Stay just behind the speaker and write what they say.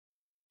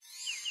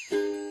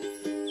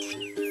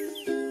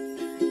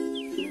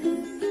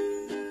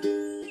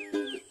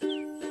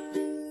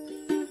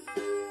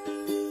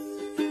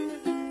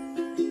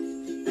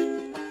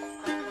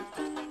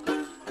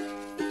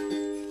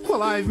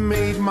Well, I've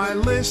made my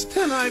list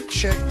and I've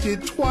checked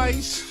it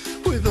twice.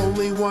 With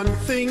only one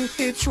thing,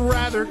 it's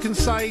rather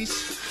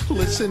concise.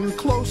 Listen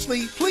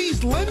closely,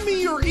 please lend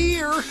me your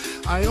ear.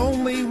 I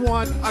only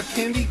want a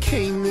candy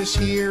cane this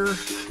year.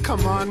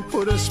 Come on,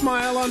 put a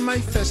smile on my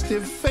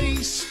festive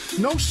face.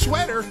 No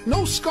sweater,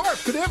 no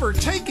scarf could ever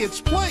take its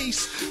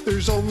place.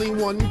 There's only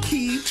one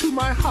key to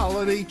my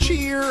holiday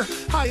cheer.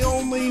 I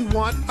only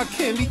want a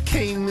candy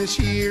cane this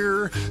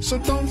year. So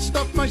don't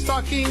stuff my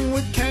stocking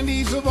with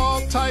candies of all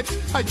types.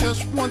 I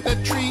just want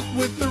that treat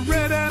with the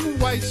red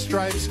and white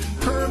stripes.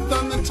 Curved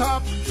on the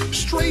top,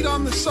 straight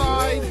on the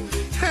side.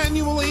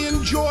 Annually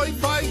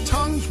enjoyed by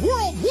tongues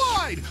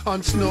worldwide.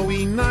 On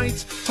snowy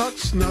nights, tucked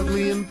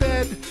snugly in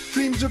bed,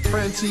 dreams of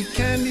prancy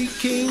candy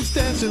canes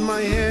dance in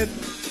my head.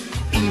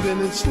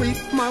 Even in sleep,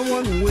 my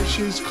one wish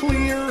is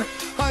clear.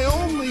 I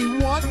only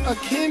want a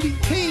candy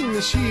cane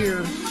this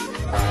year.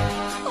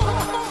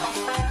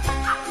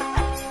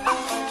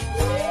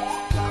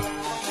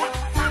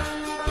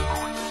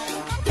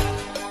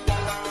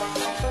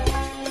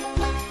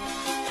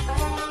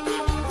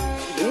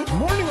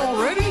 Morning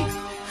already?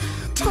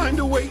 Time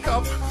to wake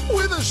up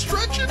with a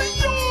stretch and a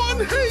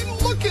yawn. Hey,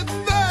 look at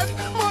that!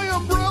 My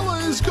umbrella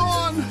is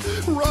gone.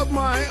 Rub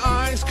my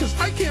eyes, 'cause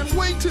I can't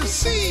wait to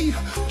see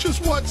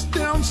just what's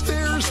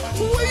downstairs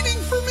waiting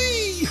for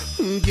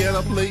me. Get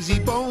up, lazy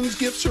bones,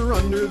 gifts are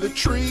under the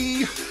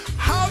tree.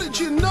 How did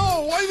you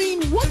know? I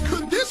mean, what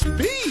could this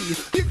be?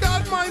 You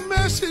got my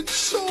message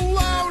so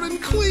loud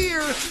and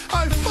clear.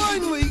 I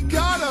finally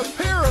got a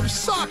pair of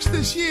socks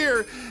this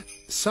year.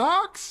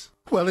 Socks?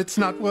 Well, it's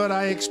not what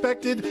I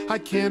expected, I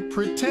can't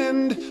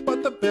pretend.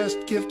 But the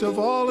best gift of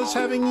all is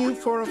having you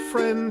for a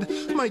friend.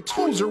 My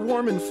toes are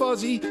warm and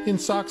fuzzy, in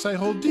socks I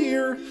hold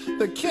dear.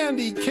 The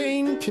candy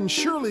cane can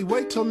surely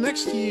wait till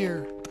next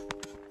year.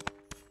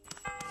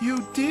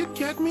 You did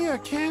get me a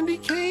candy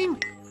cane?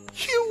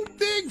 You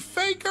big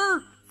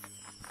faker!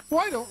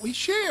 Why don't we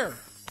share?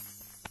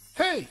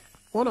 Hey,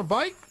 want a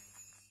bite?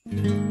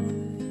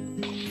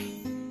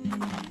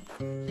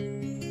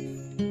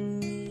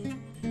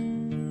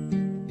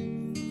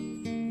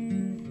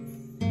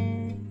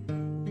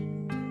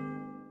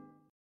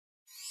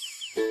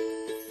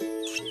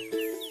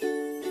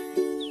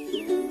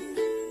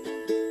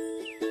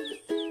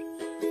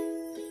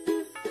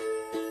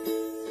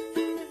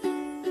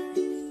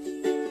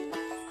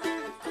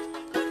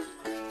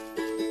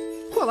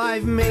 Well,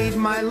 I've made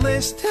my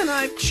list and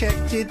I've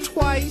checked it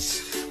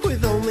twice.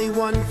 With only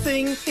one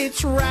thing,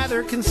 it's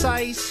rather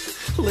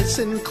concise.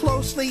 Listen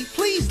closely,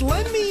 please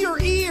lend me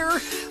your ear.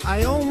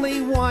 I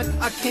only want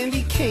a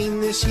candy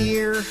cane this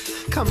year.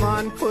 Come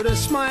on, put a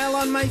smile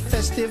on my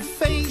festive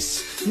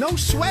face. No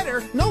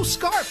sweater, no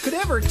scarf could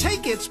ever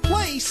take its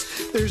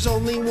place. There's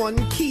only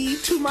one key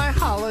to my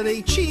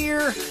holiday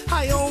cheer.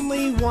 I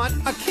only want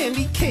a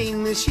candy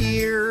cane this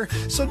year.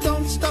 So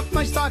don't stuff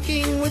my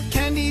stocking with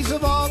candies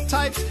of all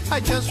types. I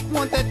just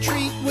want that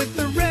treat with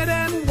the red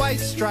and white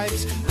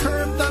stripes.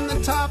 Curved on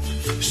the top,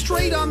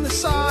 straight on the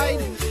side.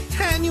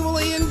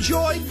 Annually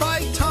enjoyed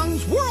by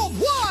tongues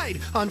worldwide.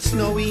 On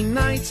snowy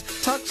nights,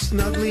 tucked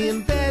snugly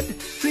in bed,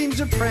 dreams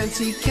of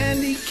prancy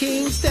candy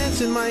canes dance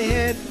in my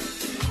head.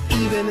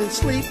 Even in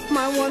sleep,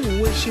 my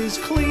one wish is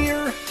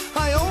clear.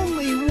 I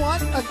only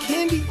want a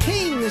candy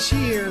cane this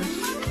year.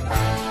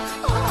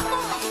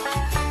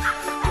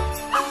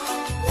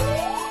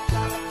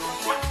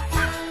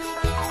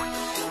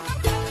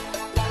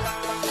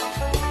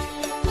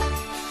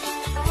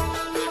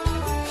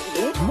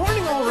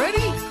 Morning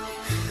already?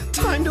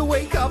 Time to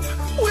wake up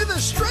with a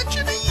stretch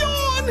and a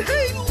yawn.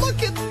 Hey,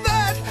 look at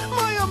that!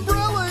 My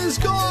umbrella is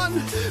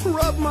gone.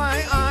 Rub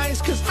my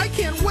eyes, 'cause I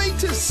can't wait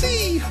to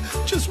see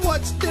just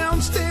what's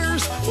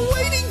downstairs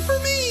waiting for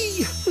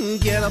me.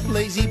 Get up,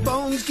 lazy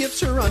bones,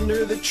 gifts are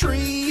under the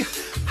tree.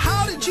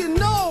 How did you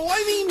know?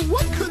 I mean,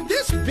 what could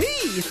this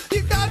be?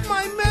 You got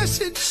my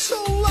message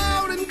so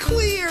loud and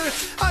clear.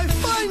 I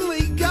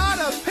finally got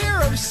a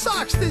pair of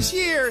socks this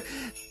year.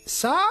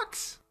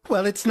 Socks?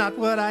 Well, it's not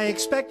what I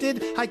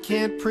expected, I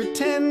can't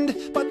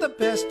pretend. But the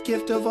best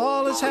gift of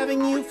all is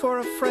having you for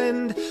a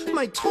friend.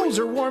 My toes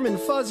are warm and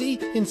fuzzy,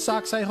 in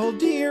socks I hold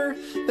dear.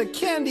 The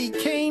candy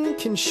cane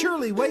can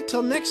surely wait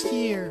till next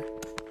year.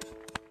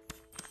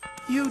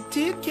 You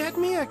did get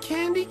me a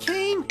candy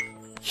cane?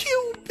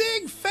 You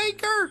big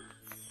faker!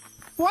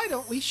 Why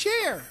don't we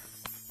share?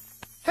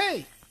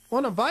 Hey,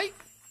 want a bite?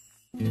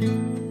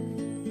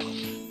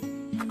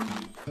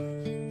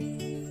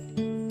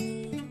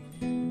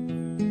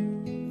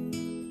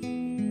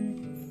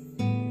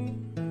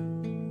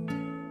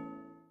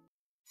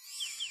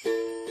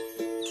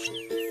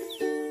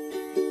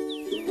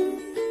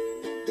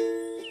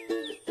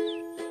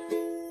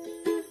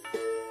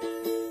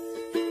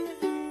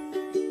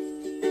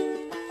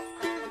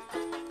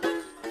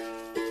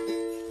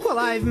 Well,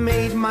 I've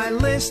made my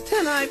list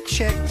and I've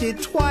checked it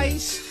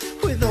twice.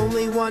 With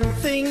only one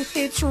thing,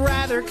 it's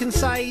rather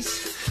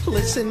concise.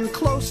 Listen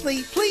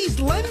closely, please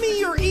lend me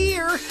your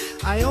ear.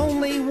 I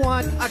only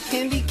want a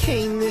candy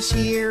cane this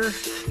year.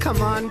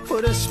 Come on,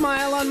 put a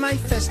smile on my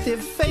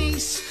festive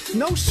face.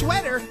 No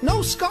sweater,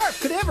 no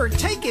scarf could ever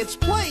take its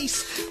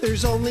place.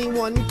 There's only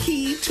one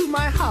key to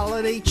my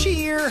holiday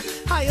cheer.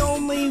 I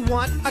only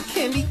want a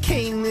candy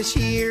cane this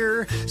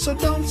year. So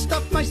don't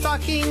stuff my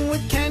stocking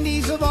with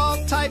candies of all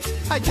types.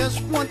 I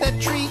just want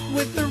that treat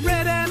with the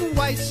red and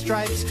white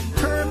stripes.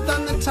 Curved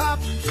on the top,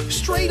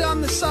 straight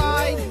on the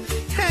side.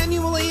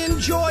 Annually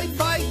enjoyed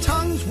by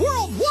tongues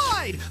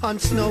worldwide. On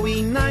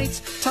snowy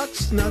nights, tucked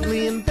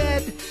snugly in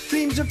bed.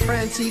 Dreams of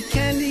prancy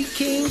candy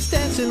canes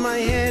dance in my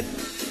head.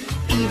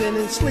 Even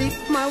in sleep,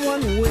 my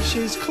one wish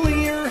is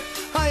clear.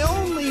 I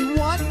only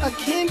want a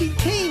candy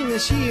cane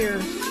this year.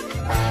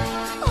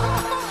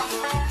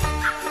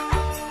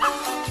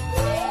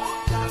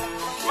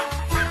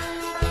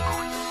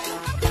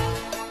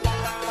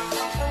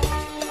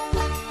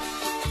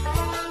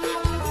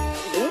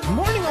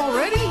 Morning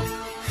already?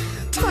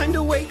 Time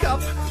to wake up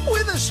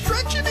with a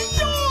stretch and a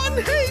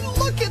yawn. Hey,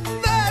 look at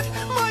that!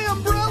 My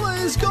umbrella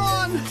is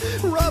gone.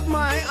 Rub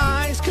my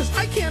eyes, 'cause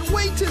I can't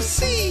wait to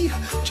see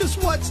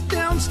just what's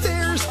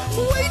downstairs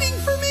waiting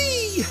for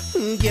me.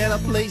 Get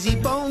up, lazy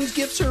bones,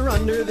 gifts are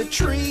under the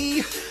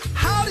tree.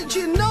 How did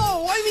you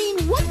know? I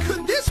mean, what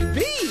could this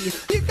be?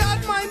 You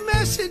got my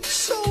message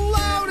so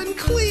loud and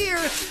clear.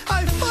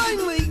 I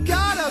finally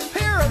got a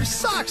pair of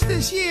socks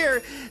this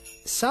year.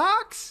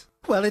 Socks?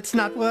 Well, it's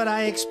not what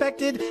I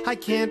expected, I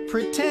can't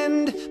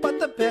pretend. But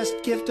the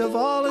best gift of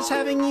all is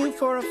having you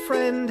for a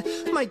friend.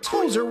 My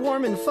toes are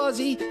warm and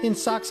fuzzy, in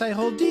socks I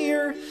hold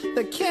dear.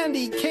 The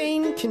candy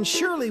cane can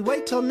surely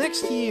wait till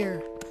next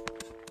year.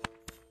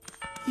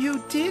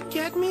 You did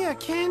get me a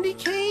candy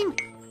cane?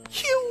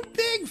 You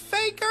big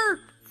faker!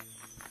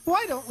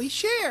 Why don't we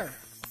share?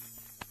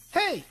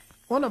 Hey,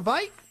 want a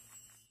bite?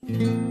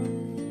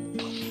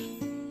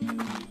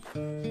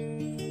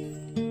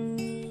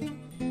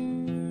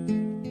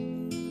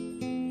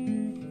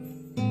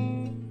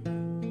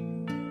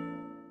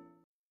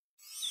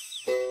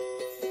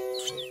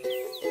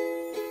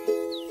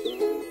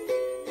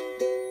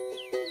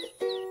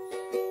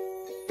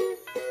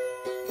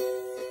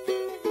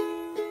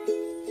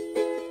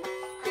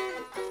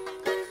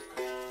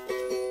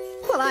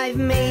 Well, I've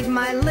made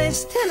my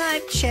list and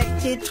I've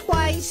checked it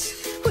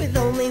twice. With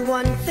only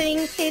one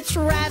thing, it's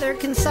rather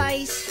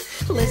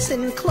concise.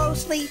 Listen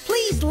closely,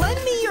 please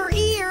lend me your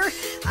ear.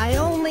 I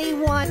only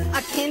want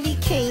a candy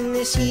cane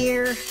this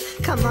year.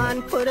 Come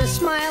on, put a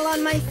smile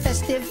on my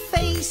festive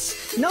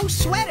face. No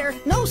sweater,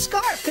 no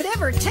scarf could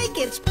ever take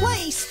its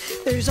place.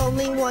 There's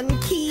only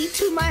one key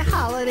to my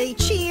holiday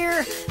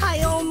cheer.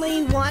 I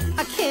only want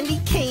a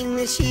candy cane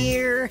this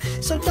year.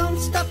 So don't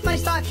stuff my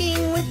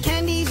stocking with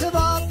candies of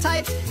all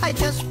types. I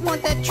just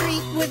want that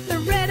treat with the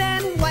red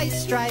and white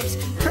stripes.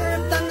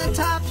 Curved on the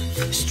top,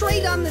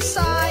 straight on the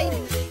side.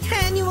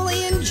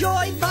 Annually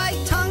enjoyed by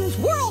tongues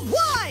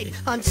worldwide.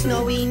 On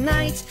snowy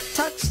nights,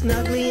 tucked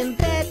snugly in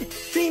bed.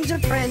 Dreams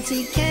of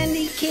prancy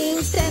candy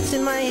canes dance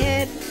in my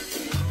head.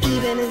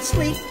 Even in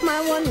sleep,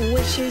 my one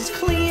wish is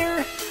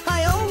clear.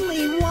 I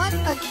only want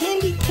a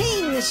candy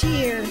cane this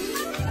year.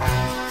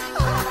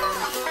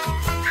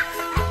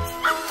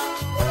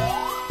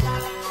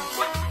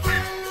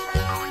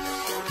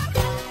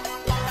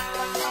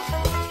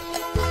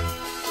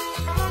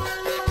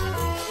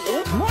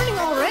 Morning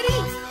already?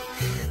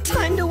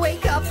 Time to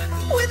wake up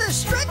with a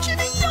stretch and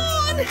a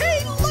yawn.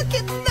 Hey, look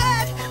at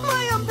that!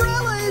 My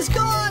umbrella is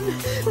gone.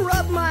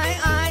 Rub my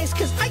eyes,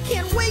 'cause I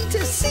can't wait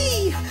to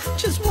see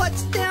just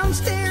what's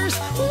downstairs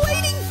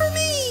waiting for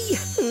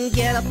me.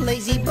 Get up,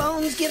 lazy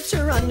bones, gifts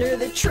are under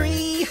the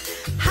tree.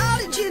 How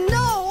did you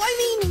know? I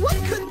mean, what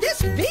could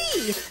this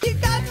be? You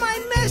got my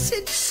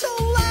message so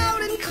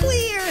loud and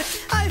clear.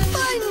 I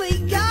finally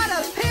got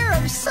a pair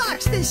of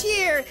socks this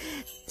year.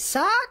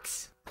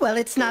 Socks? Well,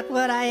 it's not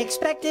what I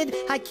expected,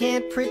 I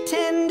can't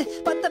pretend.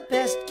 But the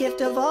best gift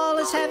of all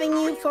is having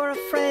you for a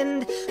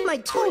friend. My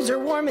toes are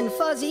warm and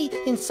fuzzy,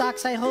 in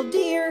socks I hold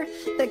dear.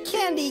 The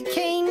candy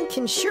cane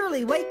can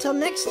surely wait till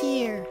next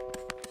year.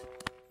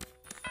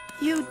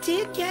 You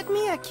did get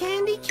me a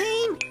candy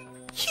cane?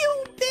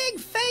 You big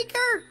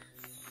faker!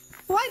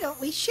 Why don't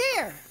we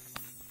share?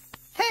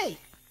 Hey,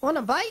 want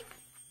a bite?